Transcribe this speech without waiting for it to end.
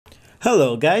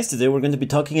Hello guys, today we're going to be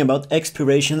talking about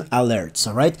expiration alerts,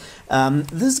 alright?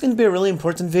 This is going to be a really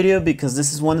important video because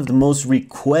this is one of the most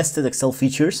requested Excel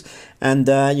features, and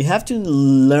you have to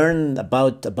learn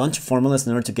about a bunch of formulas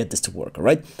in order to get this to work,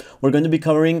 alright? We're going to be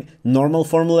covering normal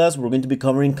formulas, we're going to be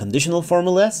covering conditional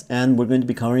formulas, and we're going to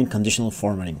be covering conditional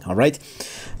formatting, alright?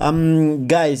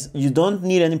 Guys, you don't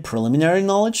need any preliminary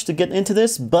knowledge to get into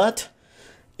this, but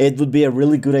it would be a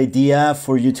really good idea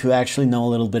for you to actually know a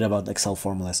little bit about Excel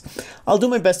formulas. I'll do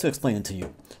my best to explain it to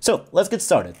you. So let's get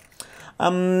started.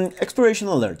 Expiration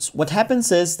alerts. What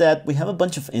happens is that we have a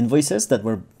bunch of invoices that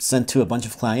were sent to a bunch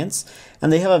of clients,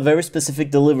 and they have a very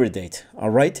specific delivery date. All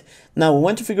right. Now we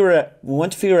want to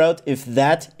figure out if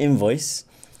that invoice,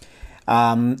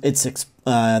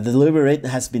 the delivery date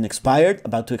has been expired,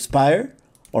 about to expire,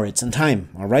 or it's on time.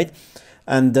 All right,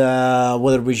 and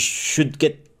whether we should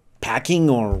get packing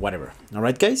or whatever. All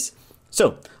right, guys.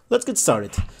 So let's get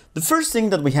started. The first thing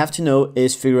that we have to know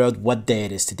is figure out what day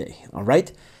it is today. All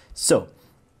right. So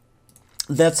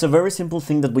that's a very simple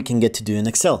thing that we can get to do in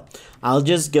Excel. I'll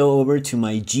just go over to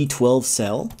my G12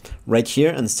 cell right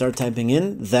here and start typing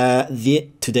in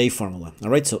the today formula. All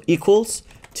right. So equals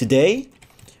today,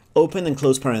 open and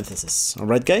close parenthesis. All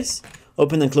right, guys.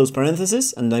 Open and close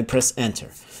parenthesis, and I press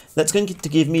enter. That's going to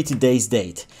give me today's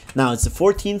date. Now it's the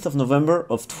 14th of November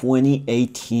of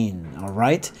 2018. All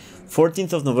right,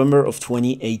 14th of November of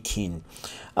 2018.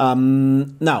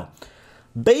 Now,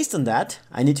 based on that,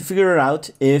 I need to figure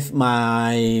out if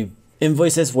my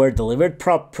invoices were delivered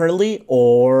properly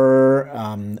or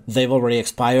they've already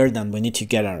expired and we need to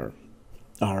get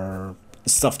our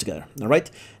stuff together. All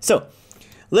right, so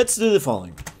let's do the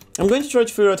following. I'm going to try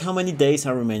to figure out how many days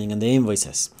are remaining on the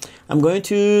invoices. I'm going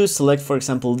to select, for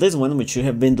example, this one, which should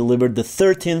have been delivered the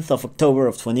 13th of October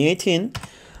of 2018.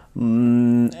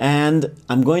 And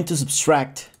I'm going to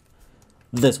subtract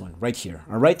this one right here.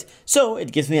 All right. So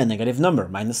it gives me a negative number,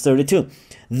 minus 32.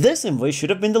 This invoice should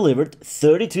have been delivered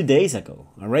 32 days ago.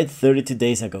 All right. 32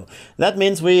 days ago. That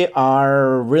means we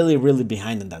are really, really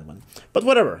behind on that one. But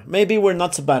whatever. Maybe we're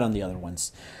not so bad on the other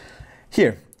ones.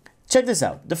 Here, check this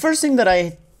out. The first thing that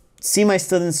I see my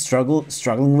students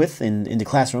struggling with in the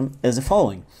classroom is the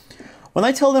following. When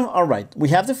I tell them, all right, we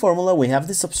have the formula, we have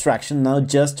the subtraction, now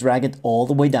just drag it all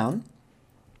the way down.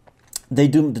 They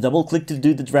do the double click to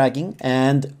do the dragging,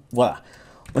 and voila,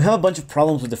 we have a bunch of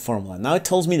problems with the formula. Now it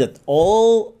tells me that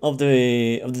all of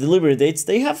the delivery dates,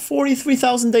 they have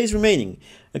 43,000 days remaining.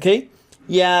 Okay,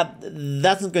 yeah,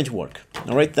 that's not going to work.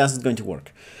 All right, that's not going to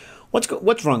work.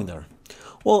 What's wrong there?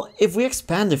 Well, if we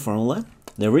expand the formula,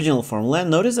 the original formula,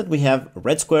 notice that we have a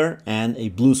red square and a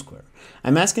blue square.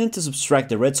 I'm asking it to subtract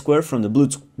the red square from the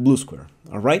blue square.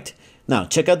 All right. Now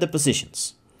check out the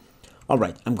positions. All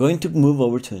right. I'm going to move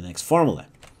over to the next formula.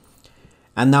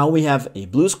 And now we have a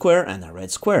blue square and a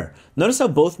red square. Notice how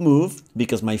both moved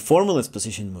because my formula's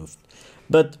position moved.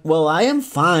 But while I am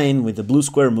fine with the blue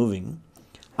square moving,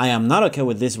 I am not okay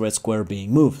with this red square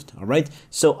being moved. All right.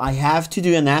 So I have to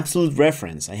do an absolute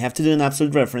reference. I have to do an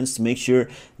absolute reference to make sure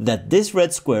that this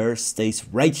red square stays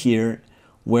right here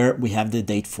where we have the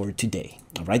date for today.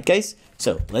 All right, guys.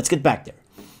 So let's get back there.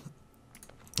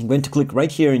 I'm going to click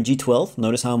right here in G12.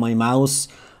 Notice how my mouse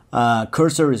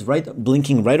cursor is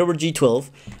blinking right over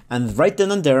G12. And right then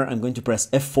and there, I'm going to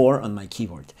press F4 on my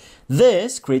keyboard.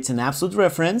 This creates an absolute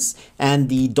reference, and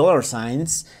the dollar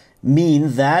signs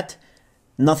mean that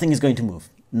nothing is going to move,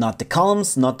 not the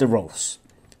columns, not the rows.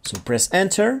 So press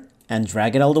enter and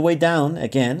drag it all the way down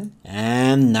again.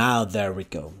 And now there we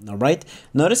go. All right.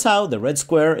 Notice how the red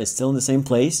square is still in the same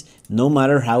place, no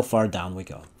matter how far down we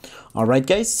go. All right,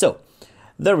 guys. So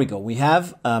there we go. We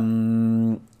have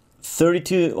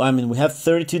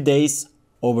 32 days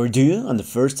overdue on the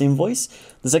first invoice.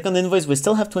 The second invoice, we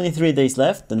still have 23 days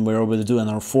left, and we're overdue on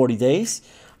our 40 days.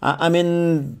 I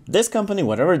mean, this company,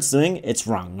 whatever it's doing, it's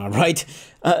wrong, all right?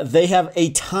 They have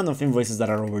a ton of invoices that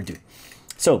are overdue.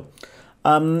 So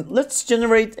let's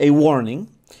generate a warning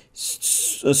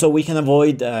so we can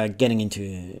avoid getting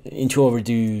into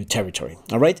overdue territory,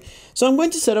 all right? So I'm going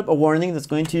to set up a warning that's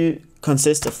going to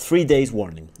consist of 3 days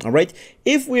warning, all right?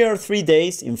 If we are 3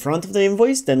 days in front of the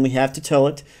invoice, then we have to tell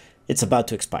it it's about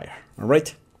to expire, all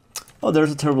right? Oh,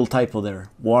 there's a terrible typo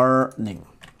there. Warning.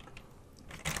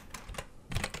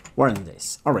 Warning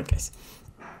days. All right, guys.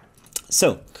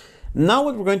 So now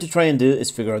what we're going to try and do is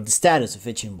figure out the status of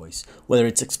each invoice, whether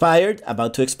it's expired,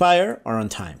 about to expire, or on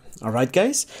time. All right,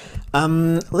 guys.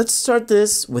 Let's start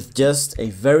this with just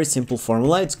a very simple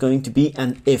formula. It's going to be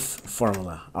an if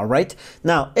formula. All right.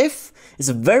 Now, if is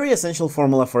a very essential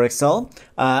formula for Excel.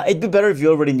 It'd be better if you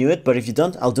already knew it, but if you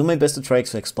don't, I'll do my best to try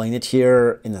to explain it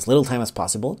here in as little time as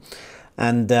possible.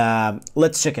 And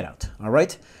let's check it out. All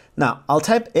right. Now I'll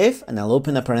type if and I'll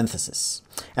open a parenthesis.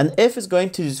 And if is going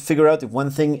to figure out if one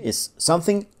thing is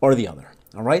something or the other.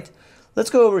 All right. Let's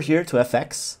go over here to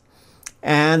fx.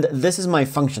 And this is my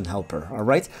function helper. All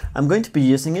right. I'm going to be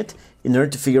using it in order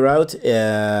to figure out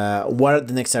what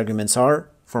the next arguments are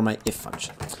for my if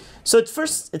function. So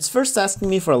it's first asking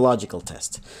me for a logical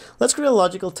test. Let's create a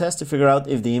logical test to figure out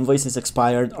if the invoice is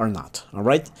expired or not. All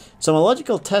right. So my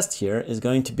logical test here is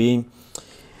going to be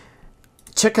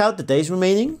check out the days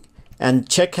remaining and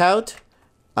check out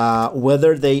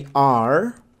whether they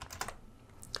are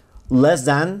less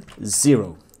than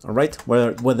 0. All right.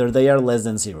 Whether they are less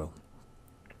than 0.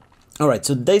 All right.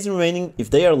 So days remaining,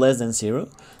 if they are less than 0,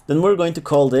 then we're going to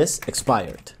call this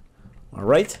expired. All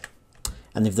right.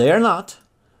 And if they are not,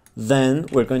 then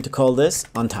we're going to call this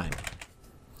on time.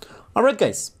 All right,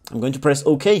 guys, I'm going to press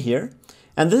OK here.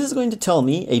 And this is going to tell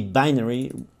me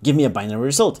give me a binary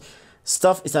result.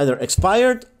 Stuff is either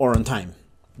expired or on time.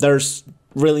 There's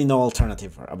really no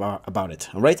alternative about it.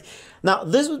 All right. Now,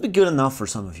 this would be good enough for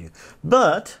some of you.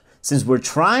 But since we're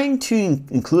trying to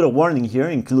include a warning here,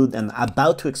 include an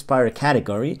about to expire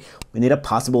category, we need a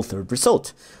possible third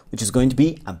result, which is going to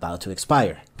be about to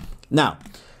expire. Now,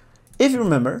 if you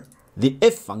remember, the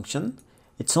if function,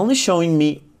 it's only showing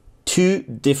me two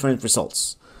different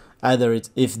results. Either it's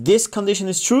if this condition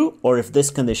is true or if this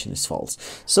condition is false.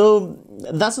 So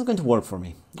that's not going to work for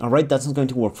me. All right, that's not going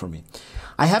to work for me.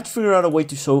 I have to figure out a way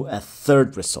to show a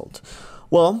third result.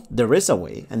 Well, there is a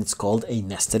way, and it's called a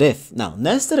nested if. Now,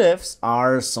 nested ifs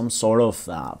are some sort of,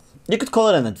 you could call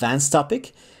it an advanced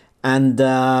topic. And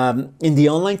in the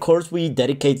online course, we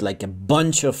dedicate like a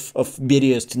bunch of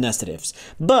videos to nested ifs.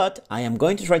 But I am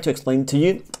going to try to explain it to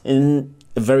you in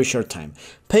a very short time.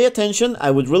 Pay attention. I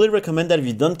would really recommend that if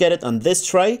you don't get it on this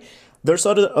try, there's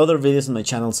other videos on my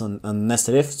channels on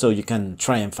nested if, so you can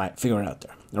try and figure it out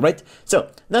there. All right. So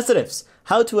nested ifs,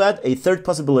 how to add a third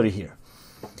possibility here.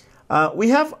 We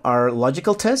have our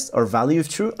logical test, our value if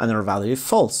true, and our value if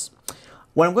false.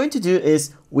 What I'm going to do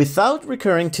is, without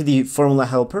recurring to the formula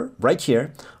helper right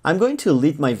here, I'm going to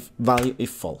delete my value if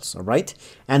false, all right?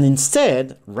 And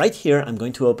instead, right here, I'm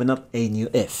going to open up a new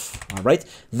if, all right?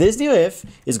 This new if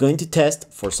is going to test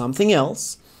for something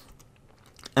else.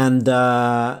 And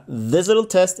this little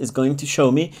test is going to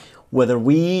show me whether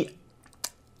we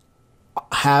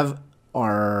are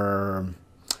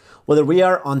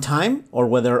on time or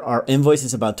whether our invoice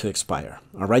is about to expire,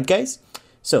 all right, guys?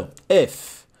 So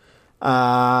if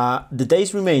the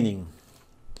days remaining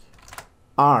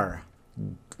are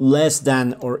less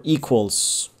than or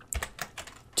equals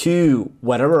to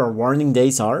whatever our warning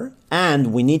days are,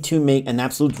 and we need to make an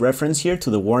absolute reference here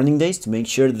to the warning days to make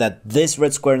sure that this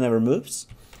red square never moves,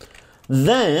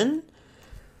 then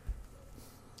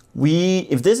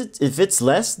if it's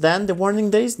less than the warning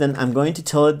days, then I'm going to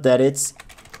tell it that it's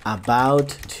about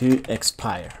to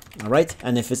expire. All right,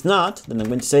 and if it's not, then I'm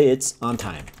going to say it's on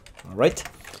time. All right.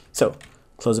 So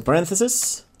close the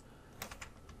parenthesis,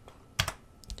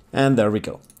 and there we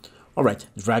go. All right,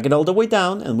 drag it all the way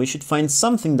down, and we should find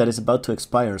something that is about to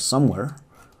expire somewhere.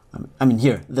 I mean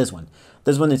here, this one.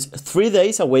 This one is 3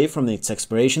 days away from its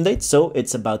expiration date, so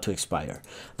it's about to expire.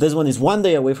 This one is 1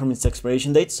 day away from its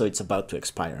expiration date, so it's about to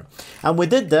expire. And we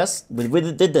did this, we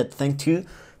did that thanks to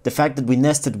the fact that we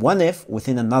nested one if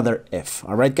within another if.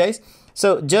 All right, guys?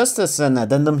 So just as an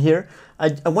addendum here,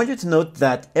 I want you to note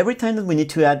that every time that we need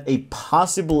to add a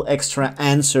possible extra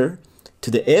answer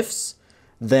to the ifs,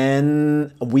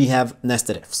 then we have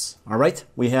nested ifs. All right,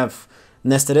 we have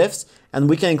nested ifs, and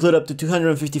we can include up to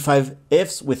 255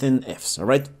 ifs within ifs. All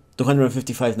right,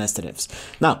 255 nested ifs.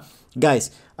 Now,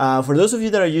 guys, for those of you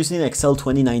that are using Excel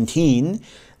 2019,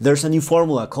 there's a new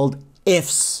formula called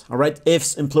ifs. All right,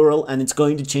 ifs in plural, and it's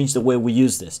going to change the way we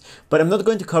use this. But I'm not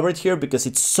going to cover it here because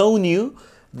it's so new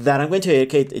that I'm going to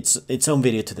dedicate its own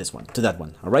video to that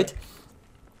one. All right.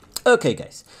 Okay,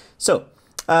 guys. So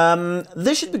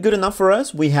this should be good enough for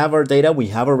us. We have our data, we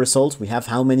have our results, we have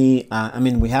how many.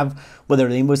 we have whether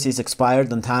the invoice is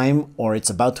expired on time or it's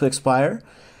about to expire.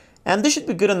 And this should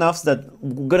be good enough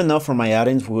for my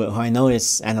audience who I know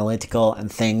is analytical and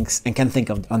can think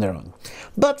on their own.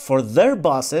 But for their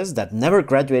bosses that never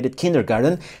graduated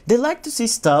kindergarten, they like to see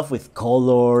stuff with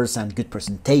colors and good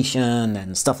presentation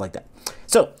and stuff like that.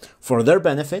 So for their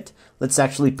benefit, let's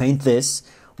actually paint this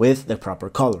with the proper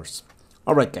colors.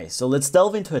 All right, guys, so let's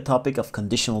delve into a topic of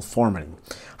conditional formatting.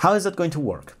 How is that going to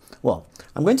work? Well,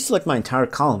 I'm going to select my entire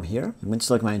column here. I'm going to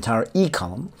select my entire E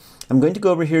column. I'm going to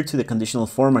go over here to the conditional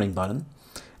formatting button,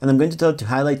 and I'm going to tell it to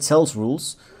highlight cells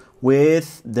rules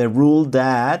with the rule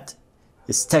that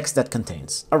is text that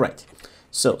contains. All right,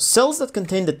 so cells that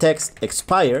contain the text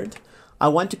expired, I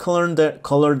want to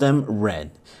color them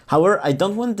red. However, I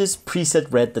don't want this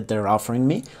preset red that they're offering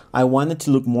me. I want it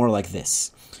to look more like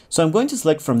this. So I'm going to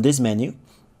select from this menu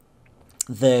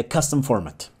the custom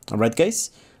format. All right, guys,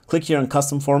 click here on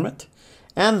custom format.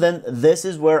 And then this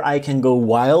is where I can go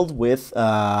wild with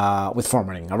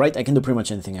formatting. All right, I can do pretty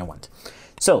much anything I want.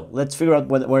 So let's figure out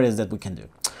what it is that we can do.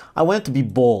 I want it to be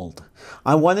bold.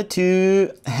 I want it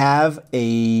to have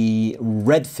a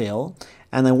red fill,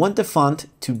 and I want the font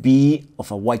to be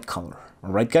of a white color.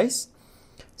 All right, guys.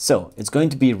 So it's going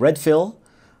to be red fill.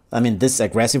 I mean, this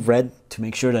aggressive red to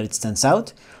make sure that it stands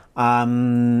out.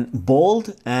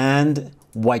 Bold and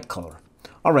white color.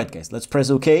 All right, guys, let's press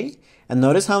OK. And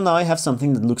notice how now I have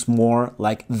something that looks more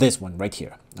like this one right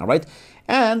here. All right.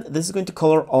 And this is going to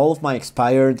color all of my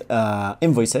expired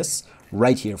invoices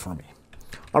right here for me.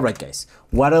 All right, guys,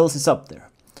 what else is up there?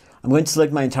 I'm going to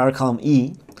select my entire column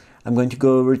E. I'm going to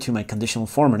go over to my conditional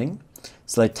formatting,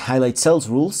 select highlight cells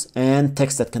rules and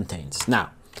text that contains.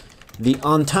 Now, the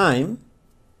on time,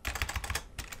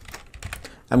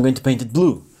 I'm going to paint it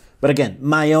blue, but again,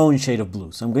 my own shade of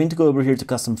blue. So I'm going to go over here to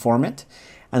custom format,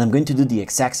 and I'm going to do the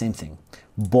exact same thing.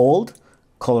 Bold,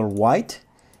 color white,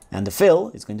 and the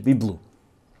fill is going to be blue.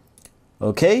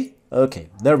 Okay,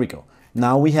 there we go.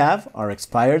 Now we have our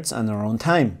expireds and our on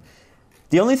time.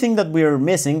 The only thing that we are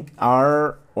missing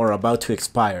are or about to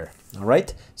expire. All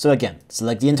right, so again,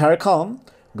 select the entire column,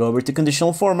 go over to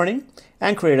conditional formatting,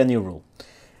 and create a new rule.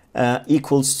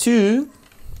 Equals to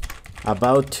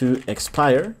about to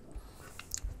expire,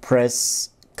 press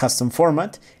custom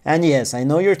format, and yes, I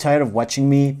know you're tired of watching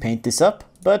me paint this up,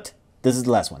 but this is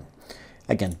the last one.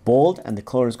 Again, bold, and the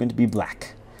color is going to be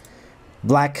black.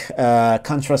 Black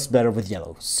contrasts better with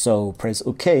yellow, so press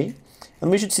OK, and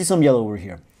we should see some yellow over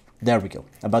here. There we go.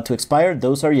 About to expire,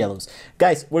 those are yellows.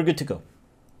 Guys, we're good to go.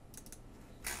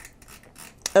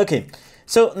 Okay,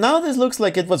 so now this looks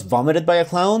like it was vomited by a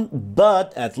clown,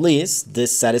 but at least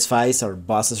this satisfies our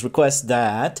boss's request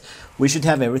that we should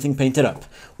have everything painted up.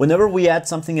 Whenever we add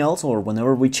something else or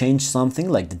whenever we change something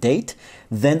like the date,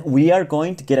 then we are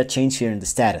going to get a change here in the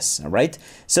status, all right?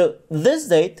 So this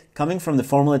date coming from the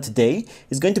formula today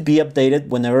is going to be updated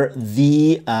whenever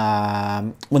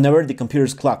the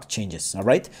computer's clock changes, all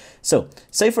right? So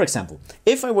say for example,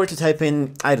 if I were to type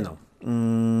in, I don't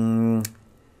know,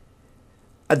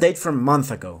 a date from a month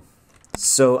ago.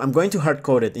 So I'm going to hard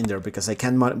code it in there because I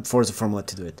can't force the formula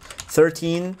to do it.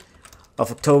 13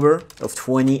 of October of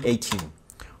 2018.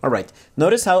 All right,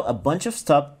 notice how a bunch of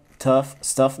tough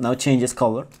stuff now changes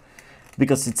color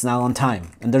because it's now on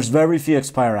time and there's very few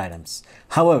expire items.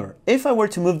 However, if I were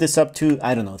to move this up to,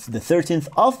 I don't know, the 13th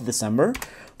of December,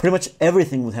 pretty much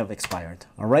everything would have expired,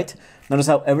 all right? Notice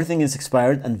how everything is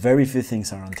expired and very few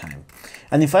things are on time.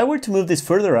 And if I were to move this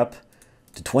further up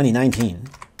to 2019,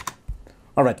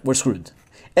 all right, we're screwed.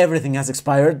 Everything has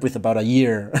expired with about a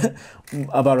year,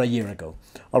 about a year ago.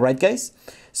 All right, guys?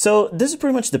 So this is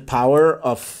pretty much the power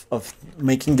of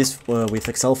making this with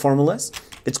Excel formulas.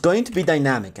 It's going to be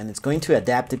dynamic and it's going to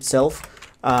adapt itself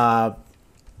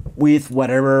with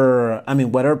whatever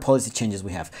policy changes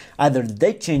we have. Either the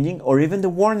date changing or even the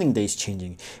warning days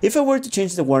changing. If I were to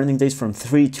change the warning days from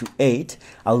 3 to 8,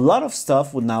 a lot of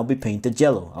stuff would now be painted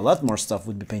yellow. A lot more stuff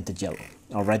would be painted yellow.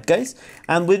 All right, guys?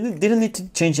 And we didn't need to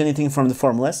change anything from the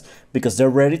formulas because they're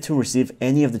ready to receive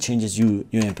any of the changes you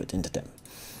input into them.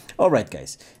 All right,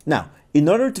 guys. Now, in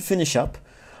order to finish up,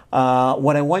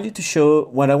 what I want to show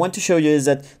you is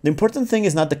that the important thing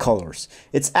is not the colors.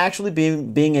 It's actually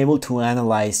being able to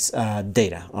analyze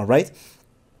data. All right.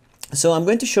 So I'm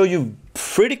going to show you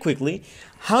pretty quickly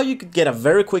how you could get a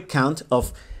very quick count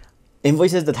of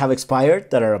invoices that have expired,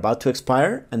 that are about to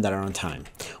expire, and that are on time.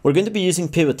 We're going to be using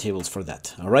pivot tables for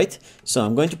that. All right. So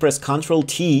I'm going to press Control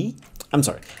T.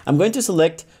 I'm going to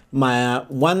select my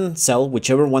one cell,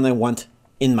 whichever one I want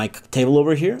in my table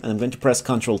over here, and I'm going to press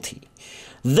Control T.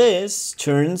 This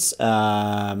turns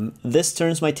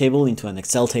my table into an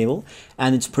Excel table,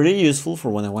 and it's pretty useful for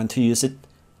when I want to use it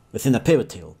within a pivot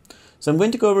table. So I'm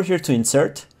going to go over here to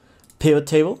Insert, Pivot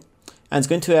Table, and it's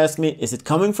going to ask me, is it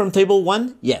coming from table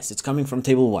 1? Yes, it's coming from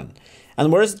table 1.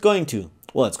 And where is it going to?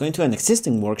 Well, it's going to an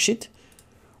existing worksheet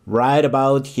right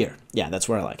about here. Yeah, that's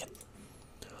where I like it.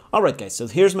 All right, guys, so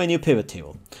here's my new pivot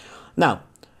table. Now,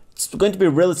 it's going to be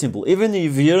really simple. Even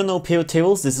if you don't know pivot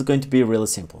tables, this is going to be really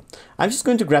simple. I'm just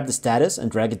going to grab the status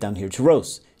and drag it down here to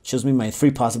rows. It shows me my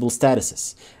 3 possible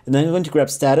statuses. And then I'm going to grab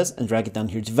status and drag it down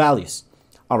here to values.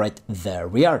 All right, there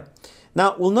we are.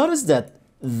 Now, we'll notice that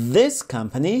this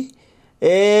company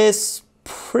is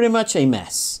pretty much a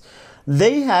mess.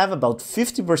 They have about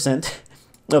 50%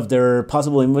 of their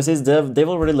possible invoices. They've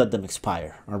already let them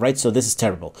expire. All right, so this is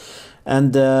terrible.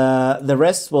 And the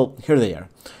rest, well, here they are.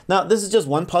 Now, this is just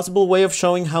one possible way of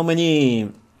showing how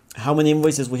many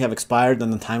invoices we have expired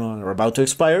and the time are about to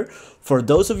expire. For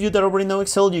those of you that already know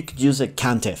Excel, you could use a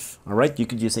COUNTIF, all right? You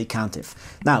could use a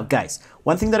COUNTIF. Now, guys,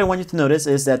 one thing that I want you to notice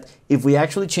is that if we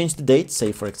actually change the date,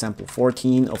 say, for example,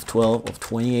 14 of 12 of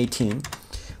 2018,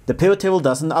 the pivot table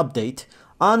doesn't update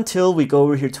until we go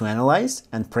over here to Analyze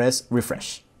and press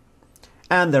Refresh.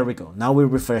 And there we go. Now we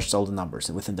refreshed all the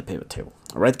numbers within the pivot table.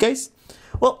 All right, guys?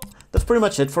 Well, that's pretty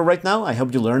much it for right now. I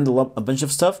hope you learned a bunch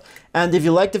of stuff. And if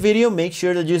you liked the video, make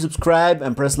sure that you subscribe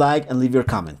and press like and leave your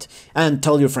comment. And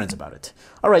tell your friends about it.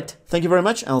 All right, thank you very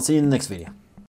much, and I'll see you in the next video.